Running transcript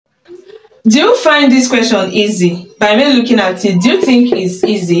Do you find this question easy? By me looking at it, do you think it's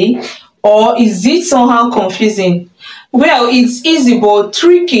easy or is it somehow confusing? Well, it's easy but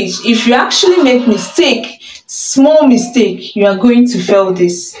tricky. If you actually make mistake, small mistake, you are going to fail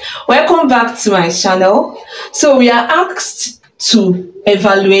this. Welcome back to my channel. So we are asked to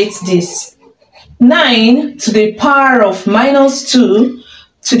evaluate this. 9 to the power of minus 2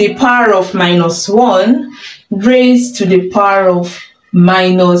 to the power of minus 1 raised to the power of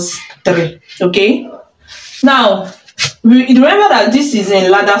minus 3. Okay, now remember that this is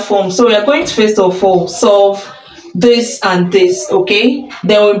in ladder form, so we are going to first of all solve this and this. Okay,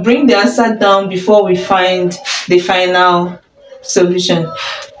 then we'll bring the answer down before we find the final solution.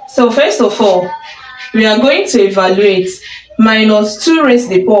 So first of all, we are going to evaluate minus 2 raised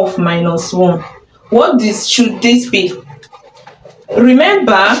to the power of minus 1. What should this be?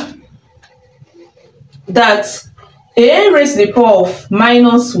 Remember that a raised to the power of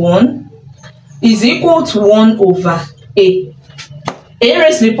minus 1 is equal to 1 over a. A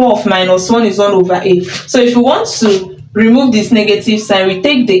raised to the power of minus 1 is 1 over a. So if we want to remove this negative sign, we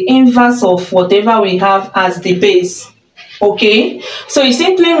take the inverse of whatever we have as the base. Okay, so it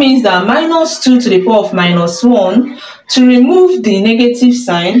simply means that minus 2 to the power of minus 1, to remove the negative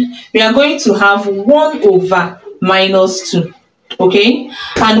sign, we are going to have 1 over minus 2. Okay,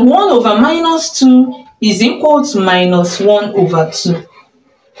 and 1 over minus 2 is equal to minus 1 over 2.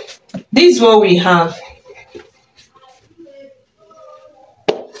 This is what we have.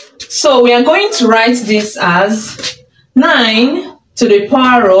 So we are going to write this as 9 to the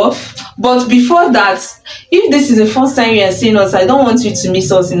power of, but before that, if this is the first time you are seeing us, I don't want you to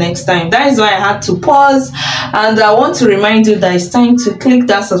miss us the next time. That is why I had to pause, and I want to remind you that it's time to click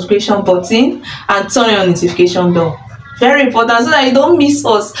that subscription button and turn on your notification bell. Very important, so that you don't miss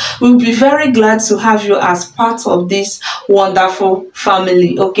us. We'll be very glad to have you as part of this wonderful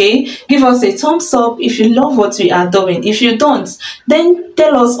family. Okay, give us a thumbs up if you love what we are doing. If you don't, then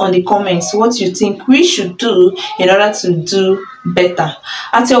tell us on the comments what you think we should do in order to do better.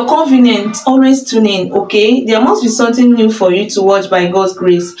 At your convenience, always tune in. Okay, there must be something new for you to watch by God's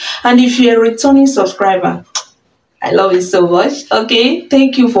grace. And if you're a returning subscriber, I love it so much. Okay,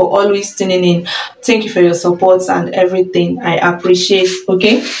 thank you for always tuning in. Thank you for your support and everything. I appreciate.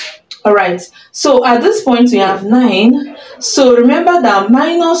 Okay, all right, so at this point we have 9. So remember that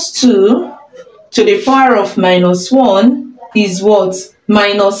minus 2 to the power of minus 1 is what?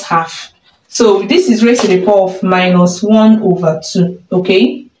 Minus half. So this is raised to the power of minus 1 over 2.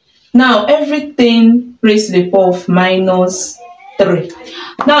 Okay, now everything raised to the power of minus 3.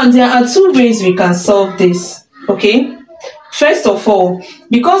 Now there are 2 ways we can solve this. Okay, first of all,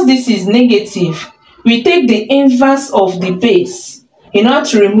 because this is negative, we take the inverse of the base in order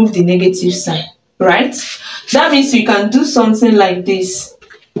to remove the negative sign, right? That means we can do something like this.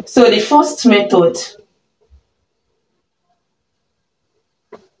 So the first method,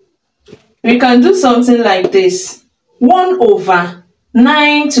 we can do something like this. 1 over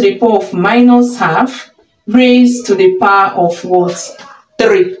 9 to the power of minus half raised to the power of what?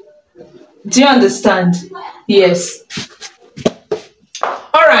 3. Do you understand? Yes.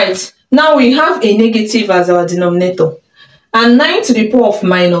 All right, now we have a negative as our denominator, and 9 to the power of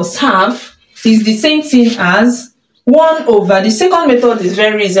minus half is the same thing as 1 over, the second method is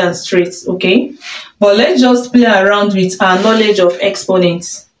very easy and straight. Okay, but let's just play around with our knowledge of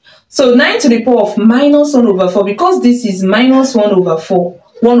exponents. So 9 to the power of minus 1 over 4, because this is minus 1 over 4,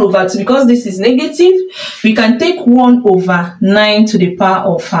 1 over 2, because this is negative, we can take 1 over 9 to the power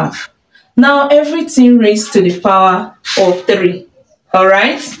of half. Now everything raised to the power of 3. All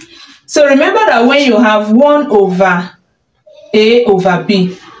right, so remember that when you have 1 over a over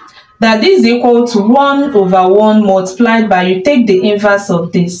b, that this is equal to 1 over 1 multiplied by, you take the inverse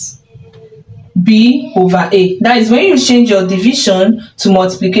of this, b over a. That is when you change your division to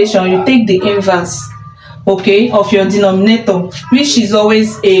multiplication, you take the inverse, okay, of your denominator, which is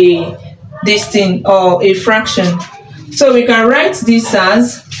always a this thing or a fraction. So we can write this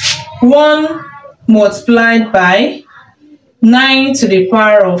as 1 multiplied by 9 to the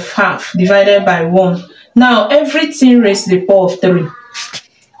power of half divided by 1. Now everything raised to the power of 3.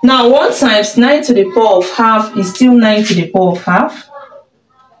 Now 1 times 9 to the power of half is still 9 to the power of half.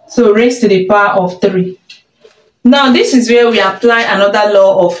 So raised to the power of 3. Now this is where we apply another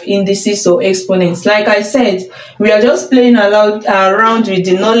law of indices or exponents. Like I said, we are just playing around with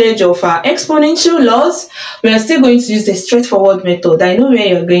the knowledge of our exponential laws. We are still going to use the straightforward method. I know where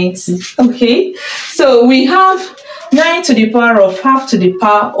you're going to. Okay, so we have 9 to the power of half to the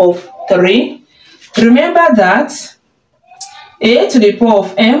power of 3. Remember that a to the power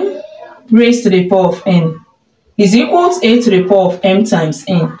of m raised to the power of n is equal to a to the power of m times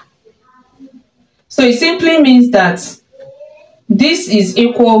n. So it simply means that this is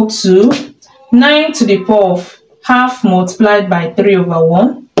equal to 9 to the power of half multiplied by 3 over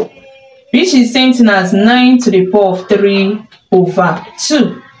 1, which is same thing as 9 to the power of 3 over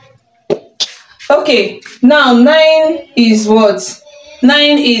 2. Okay, now 9 is what?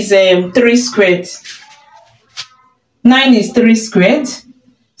 9 is 3 squared. 9 is 3 squared.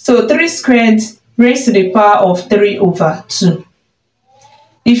 So 3 squared raised to the power of 3 over 2.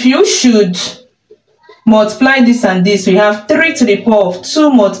 If you should multiply this and this, we have 3 to the power of 2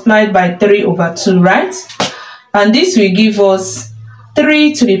 multiplied by 3 over 2, right? And this will give us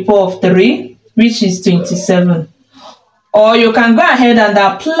 3 to the power of 3, which is 27. Or you can go ahead and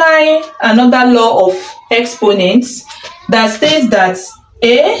apply another law of exponents that states that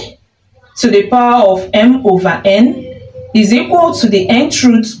a to the power of m over n is equal to the nth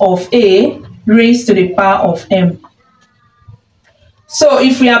root of a raised to the power of m. So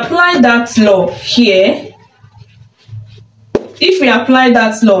if we apply that law here,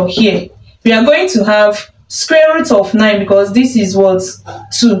 we are going to have square root of 9, because this is what?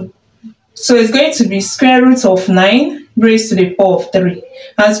 2. So it's going to be square root of 9 raised to the power of 3.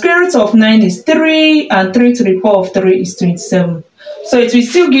 And square root of 9 is 3, and 3 to the power of 3 is 27. So it will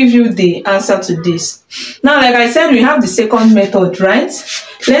still give you the answer to this. Now, like I said, we have the second method, right?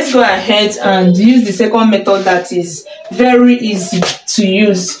 Let's go ahead and use the second method that is very easy to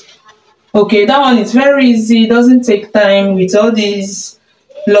use. Okay, that one is very easy, doesn't take time with all these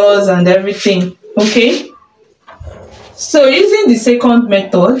laws and everything. Okay, so using the second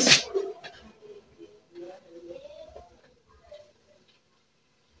method,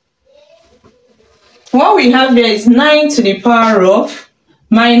 what we have here is 9 to the power of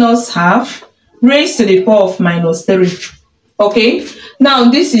minus half raised to the power of minus 3. Okay,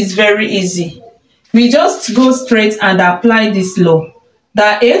 now this is very easy. We just go straight and apply this law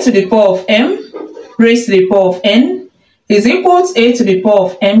that a to the power of m raised to the power of n is equal to a to the power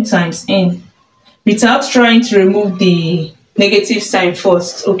of m times n, without trying to remove the negative sign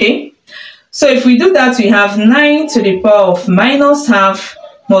first. Okay, so if we do that, we have 9 to the power of minus half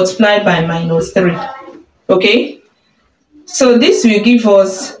multiplied by minus 3. Okay, so this will give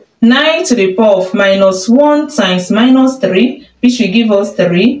us 9 to the power of minus 1 times minus 3, which will give us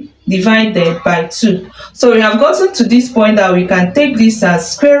 3 divided by 2. So we have gotten to this point that we can take this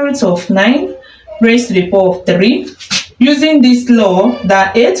as square root of 9 raised to the power of 3, using this law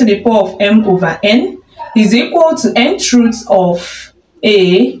that a to the power of m over n is equal to nth root of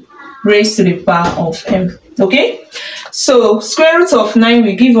a raised to the power of m. Okay, so square root of 9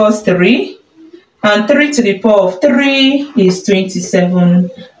 will give us 3, and 3 to the power of 3 is 27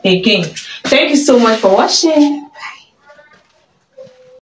 again. Thank you so much for watching.